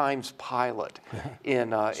Lake Times pilot in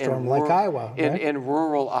Storm Lake, Iowa, in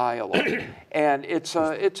rural Iowa, and it's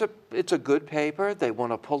a good paper. They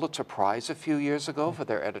won a Pulitzer Prize a few years ago for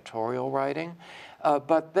their editorial writing,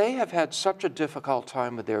 but they have had such a difficult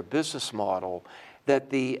time with their business model that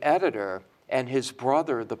the editor and his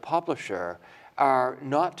brother, the publisher, are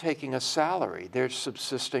not taking a salary. They're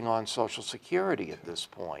subsisting on Social Security at this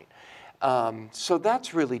point. So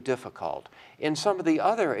that's really difficult. In some of the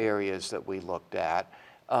other areas that we looked at,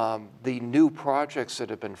 the new projects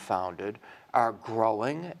that have been founded are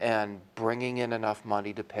growing and bringing in enough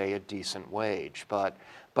money to pay a decent wage. But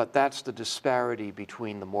that's the disparity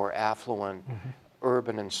between the more affluent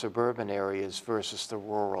urban and suburban areas versus the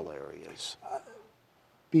rural areas.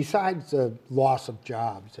 Besides the loss of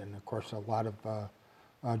jobs, and of course a lot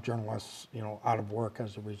of journalists, out of work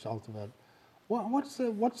as a result of it, what's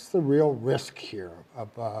the real risk here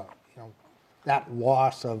of that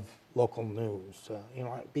loss of local news?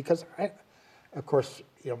 Because of course,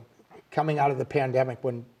 coming out of the pandemic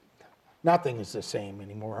when nothing is the same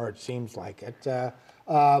anymore, or it seems like it.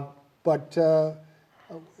 But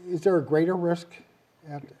is there a greater risk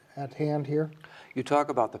at hand here? You talk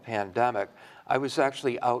about the pandemic. I was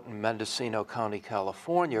actually out in Mendocino County,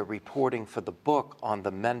 California, reporting for the book on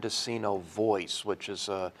the Mendocino Voice, which is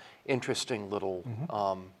an interesting little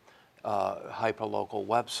hyperlocal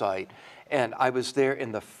website. And I was there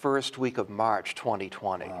in the first week of March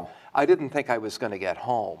 2020. Wow. I didn't think I was going to get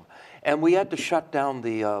home. And we had to shut down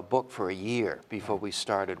the book for a year before we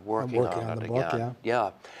started working on it again.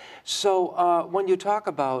 Yeah. So when you talk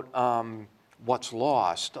about what's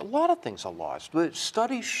lost, a lot of things are lost. But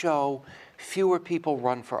studies show fewer people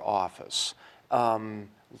run for office.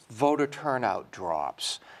 Voter turnout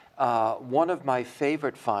drops. One of my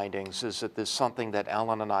favorite findings is that there's something that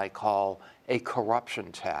Ellen and I call a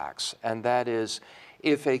corruption tax, and that is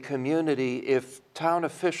if town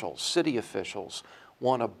officials, city officials,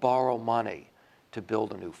 want to borrow money to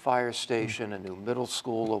build a new fire station, a new middle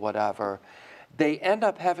school or whatever, they end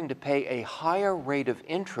up having to pay a higher rate of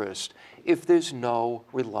interest if there's no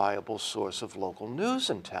reliable source of local news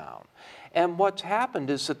in town. And what's happened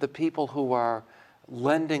is that the people who are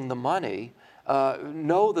lending the money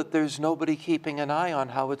know that there's nobody keeping an eye on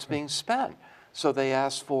how it's being spent. So they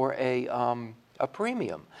ask for a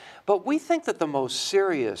premium. But we think that the most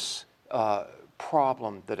serious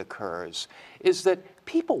problem that occurs is that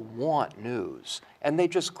people want news, and they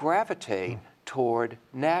just gravitate toward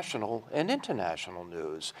national and international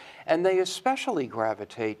news. And they especially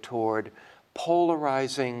gravitate toward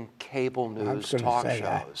polarizing cable news talk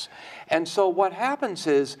shows. And so what happens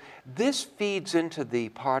is this feeds into the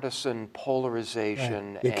partisan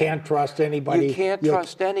polarization. Right. You can't trust anybody. You can't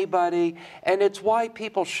trust anybody. And it's why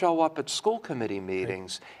people show up at school committee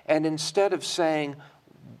meetings, and instead of saying,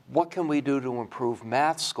 what can we do to improve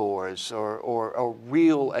math scores or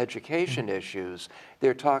real education issues,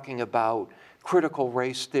 they're talking about critical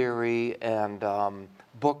race theory and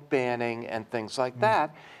book banning and things like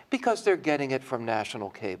that, because they're getting it from national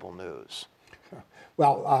cable news.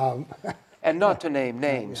 Well, and not to name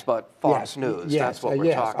names, but Fox News, that's what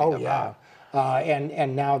we're talking about.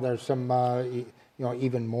 And now there's some,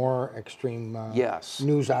 even more extreme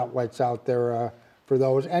news outlets out there. for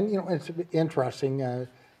those. And, it's interesting,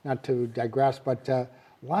 not to digress, but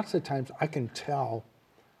lots of times I can tell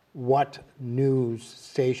what news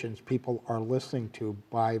stations people are listening to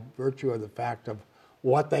by virtue of the fact of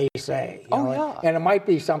what they say. Yeah. And it might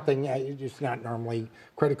be something, it's not normally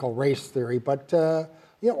critical race theory, but,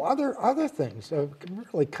 other things,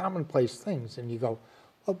 really commonplace things. And you go,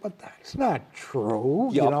 oh, but that's not true,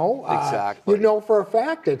 Exactly. For a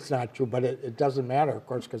fact it's not true, but it doesn't matter, of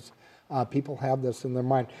course, because people have this in their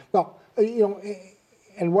mind. Well,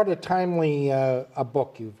 and what a timely a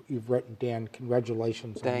book you've written, Dan.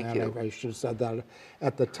 Congratulations on that. Thank you. I should have said that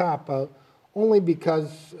at the top, only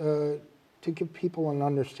because to give people an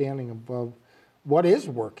understanding of what is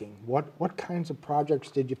working. What kinds of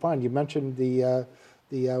projects did you find? You mentioned the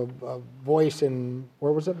voice in,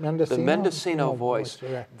 where was it, Mendocino? The Mendocino voice.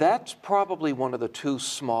 Yeah. That's probably one of the two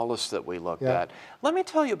smallest that we looked at. Let me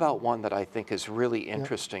tell you about one that I think is really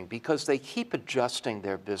interesting because they keep adjusting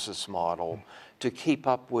their business model to keep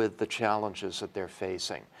up with the challenges that they're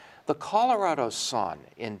facing. The Colorado Sun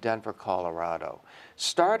in Denver, Colorado,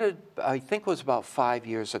 started, I think it was about 5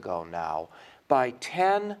 years ago now, by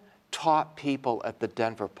 10 top people at the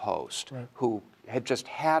Denver Post who had just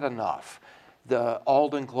had enough. The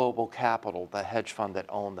Alden Global Capital, the hedge fund that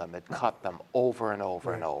owned them, had cut them over and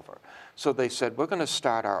over and over. So they said, we're going to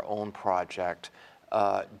start our own project,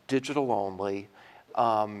 digital only.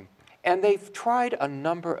 And they've tried a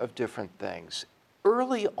number of different things.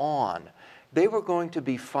 Early on, they were going to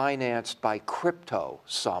be financed by crypto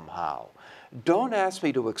somehow. Don't ask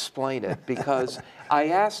me to explain it because I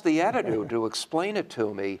asked the editor to explain it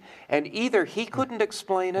to me, and either he couldn't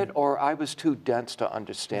explain it or I was too dense to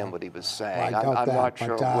understand what he was saying. I'm not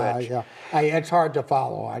sure which. It's hard to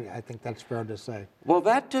follow. I think that's fair to say. Well,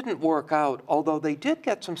 that didn't work out, although they did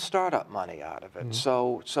get some startup money out of it.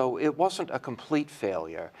 So it wasn't a complete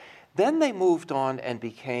failure. Then they moved on and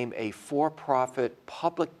became a for-profit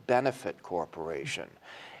public benefit corporation.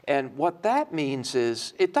 And what that means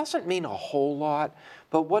is, it doesn't mean a whole lot,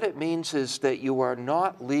 but what it means is that you are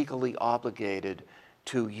not legally obligated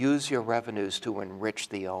to use your revenues to enrich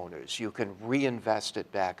the owners. You can reinvest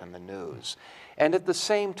it back in the news. And at the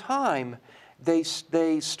same time, they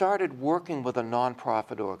started working with a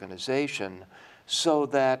nonprofit organization so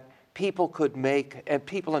that people could make, and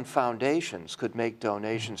people and foundations could make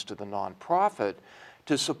donations to the nonprofit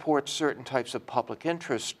to support certain types of public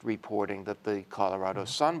interest reporting that the Colorado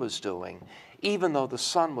Sun was doing, even though the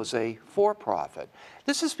Sun was a for-profit.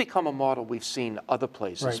 This has become a model we've seen other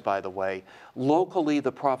places, by the way. Locally,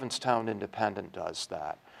 the Provincetown Independent does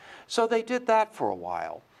that. So they did that for a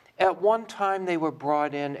while. At one time, they were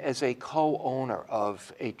brought in as a co-owner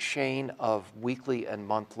of a chain of weekly and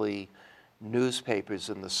monthly newspapers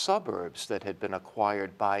in the suburbs that had been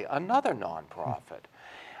acquired by another nonprofit.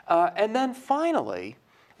 And then finally,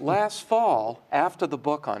 last fall, after the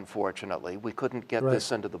book, unfortunately, we couldn't get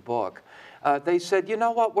this into the book, they said, you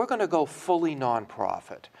know what, we're going to go fully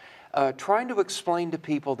nonprofit. Trying to explain to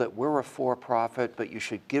people that we're a for-profit, but you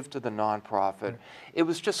should give to the nonprofit, it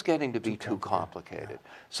was just getting to be too complicated.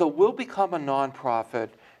 So we'll become a nonprofit.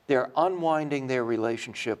 They're unwinding their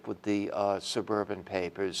relationship with the suburban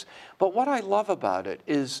papers. But what I love about it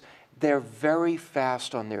is they're very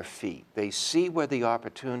fast on their feet. They see where the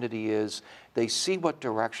opportunity is, they see what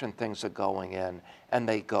direction things are going in, and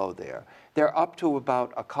they go there. They're up to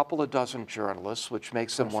about a couple of dozen journalists, which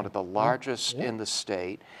makes them one of the largest in the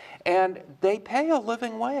state, and they pay a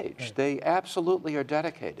living wage. They absolutely are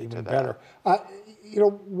dedicated to that. Better.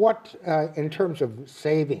 What, in terms of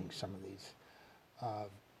saving some of these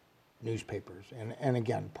newspapers, and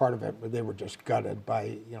again, part of it, they were just gutted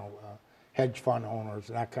by, hedge fund owners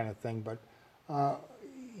and that kind of thing. But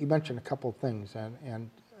you mentioned a couple of things, and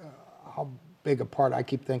how big a part. I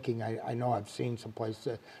keep thinking, I know I've seen some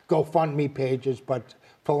places, GoFundMe pages, but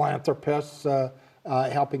philanthropists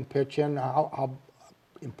helping pitch in. How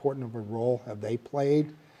important of a role have they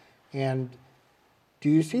played? And do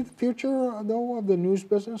you see the future, though, of the news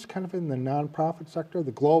business kind of in the nonprofit sector?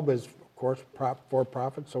 The Globe is, of course,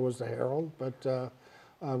 for-profit, so is the Herald, but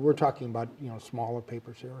we're talking about smaller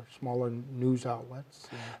papers here, smaller news outlets.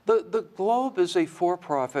 The Globe is a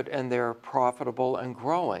for-profit, and they're profitable and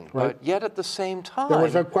growing. But yet at the same time, there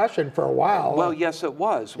was a question for a while. Well, yes, it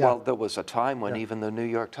was. Well, there was a time when even the New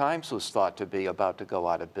York Times was thought to be about to go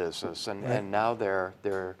out of business, and now they are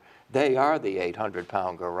the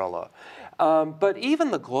 800-pound gorilla. But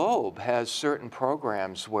even the Globe has certain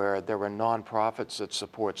programs where there are nonprofits that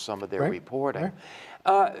support some of their reporting.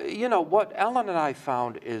 You know, what Ellen and I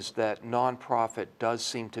found is that nonprofit does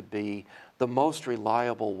seem to be the most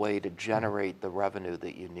reliable way to generate the revenue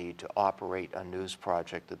that you need to operate a news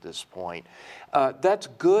project at this point. That's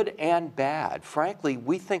good and bad. Frankly,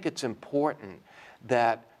 we think it's important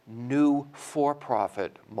that new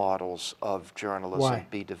for-profit models of journalism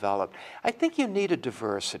be developed. I think you need a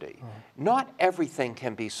diversity. Not everything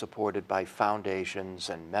can be supported by foundations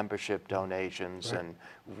and membership donations and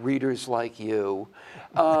readers like you.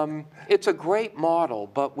 It's a great model,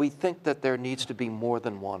 but we think that there needs to be more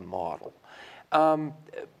than one model.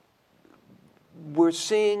 We're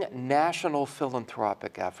seeing national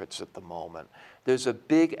philanthropic efforts at the moment. There's a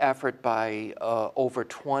big effort by over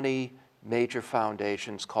 20 major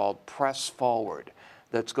foundations called Press Forward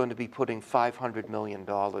that's going to be putting $500 million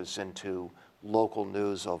into local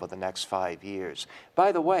news over the next 5 years.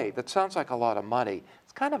 By the way, that sounds like a lot of money.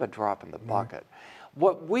 It's kind of a drop in the bucket.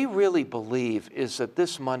 What we really believe is that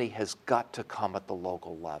this money has got to come at the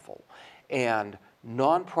local level. And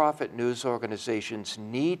nonprofit news organizations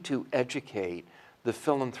need to educate the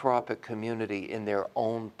philanthropic community in their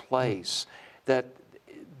own place that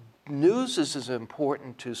news is as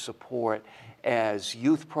important to support as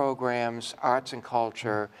youth programs, arts and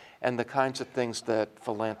culture, and the kinds of things that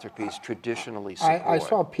philanthropies traditionally support. I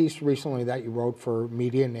saw a piece recently that you wrote for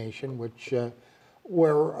Media Nation, which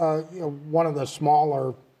where you know, one of the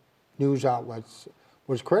smaller news outlets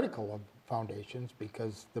was critical of foundations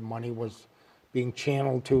because the money was being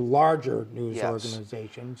channeled to larger news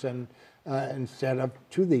organizations and instead of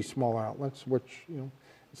to these smaller outlets, which you know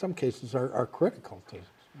in some cases are critical to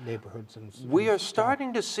neighborhoods. And we are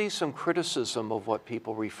starting to see some criticism of what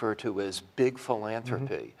people refer to as big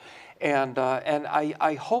philanthropy, and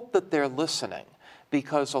I hope that they're listening,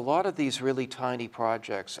 because a lot of these really tiny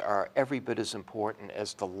projects are every bit as important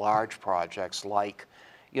as the large projects, like,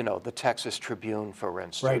 you know, the Texas Tribune, for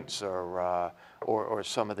instance, or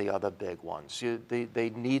some of the other big ones. They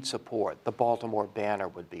need support. The Baltimore Banner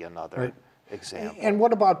would be another example. And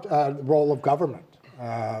what about the role of government?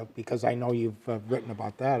 Because I know you've written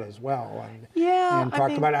about that as well. And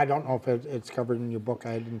talked about it. I don't know if it's covered in your book.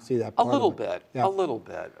 I didn't see that part a little bit. A little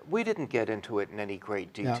bit. We didn't get into it in any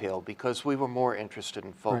great detail because we were more interested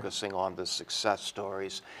in focusing on the success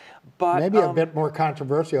stories. But maybe a bit more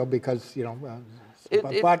controversial because, you know,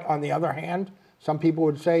 but on the other hand, some people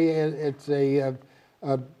would say it's a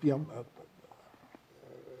you know,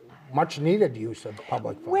 much needed use of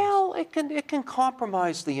public funds. Well, it can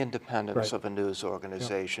compromise the independence of a news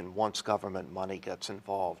organization once government money gets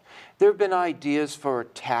involved. There have been ideas for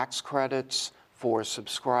tax credits for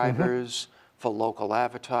subscribers, for local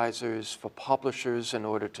advertisers, for publishers in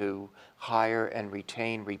order to hire and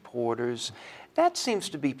retain reporters. That seems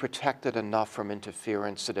to be protected enough from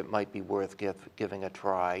interference that it might be worth giving a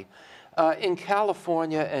try. In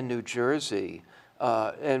California and New Jersey,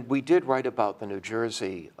 and we did write about the New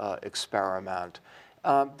Jersey experiment,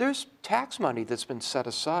 there's tax money that's been set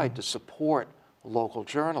aside to support local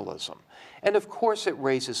journalism. And of course it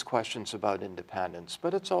raises questions about independence,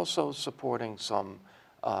 but it's also supporting some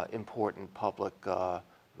important public,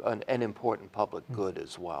 an important public good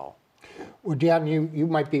as well. Well, Dan, you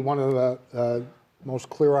might be one of the most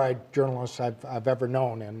clear-eyed journalists I've ever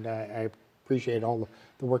known, and I appreciate all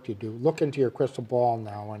the work you do. Look into your crystal ball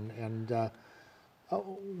now, and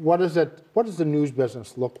what does the news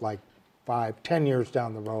business look like 5, 10 years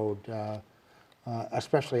down the road,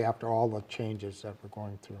 especially after all the changes that we're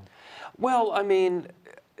going through? Well, I mean,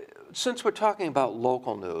 since we're talking about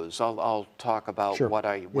local news, I'll talk about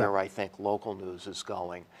where I think local news is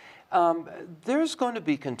going. There's going to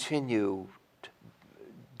be continued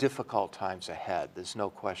difficult times ahead. There's no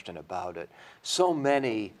question about it. So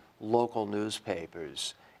many local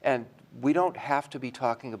newspapers, and we don't have to be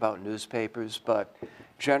talking about newspapers, but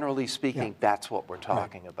generally speaking, that's what we're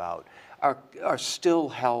talking about, are still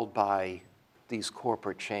held by these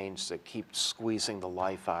corporate chains that keep squeezing the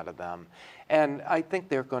life out of them. And I think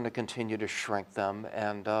they're going to continue to shrink them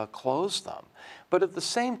and close them. But at the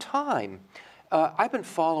same time, I've been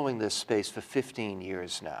following this space for 15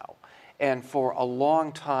 years now. And for a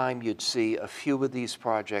long time, you'd see a few of these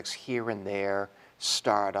projects here and there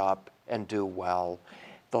start up and do well.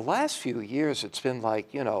 The last few years, it's been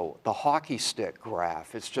like, you know, the hockey stick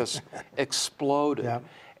graph. It's just exploded.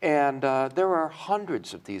 And there are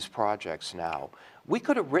hundreds of these projects now. We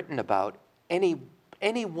could have written about any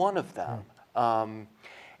one of them.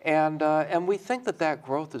 And we think that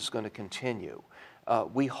growth is going to continue.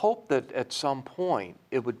 We hope that at some point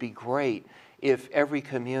it would be great if every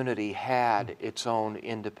community had its own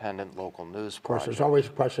independent local news project. Of course, there's always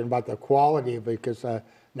a question about the quality of it, because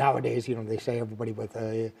nowadays, they say everybody with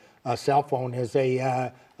a cell phone is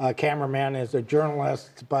a cameraman, is a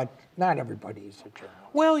journalist, but not everybody is a journalist.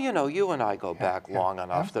 Well, you and I go back long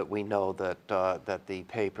enough that we know that that the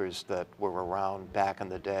papers that were around back in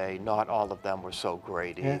the day, not all of them were so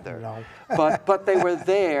great either. No. but they were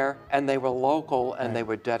there, and they were local, and they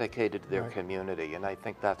were dedicated to their community, and I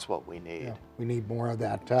think that's what we need. Yeah, we need more of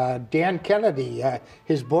that. Dan Kennedy,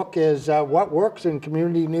 his book is What Works in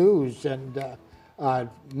Community News, and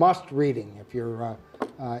must reading if you're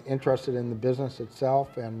interested in the business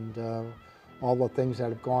itself and all the things that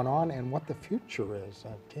have gone on and what the future is.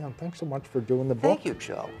 Dan, thanks so much for doing the book. Thank you,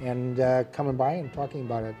 Joe. And coming by and talking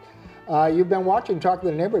about it. You've been watching Talk to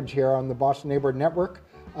the Neighborhoods here on the Boston Neighborhood Network.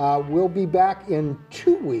 We'll be back in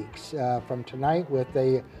 2 weeks from tonight with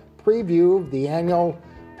a preview of the annual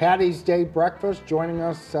Patty's Day breakfast. Joining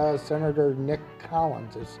us, Senator Nick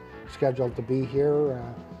Collins is scheduled to be here.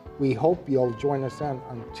 We hope you'll join us then.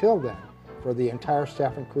 Until then, for the entire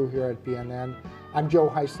staff and crew here at BNN, I'm Joe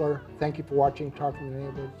Heisler. Thank you for watching Talk to the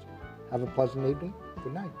Neighborhoods. Have a pleasant evening.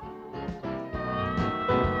 Good night.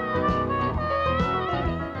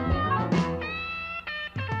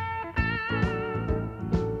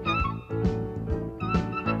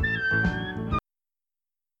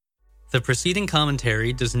 The preceding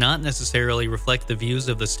commentary does not necessarily reflect the views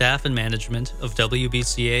of the staff and management of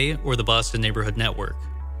WBCA or the Boston Neighborhood Network.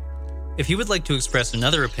 If you would like to express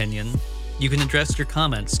another opinion, you can address your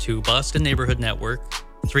comments to Boston Neighborhood Network,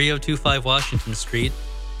 3025 Washington Street,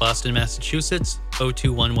 Boston, Massachusetts,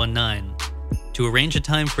 02119. To arrange a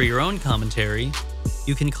time for your own commentary,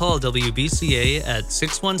 you can call WBCA at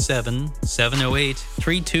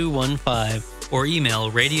 617-708-3215 or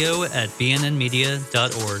email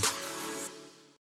radio@bnnmedia.org.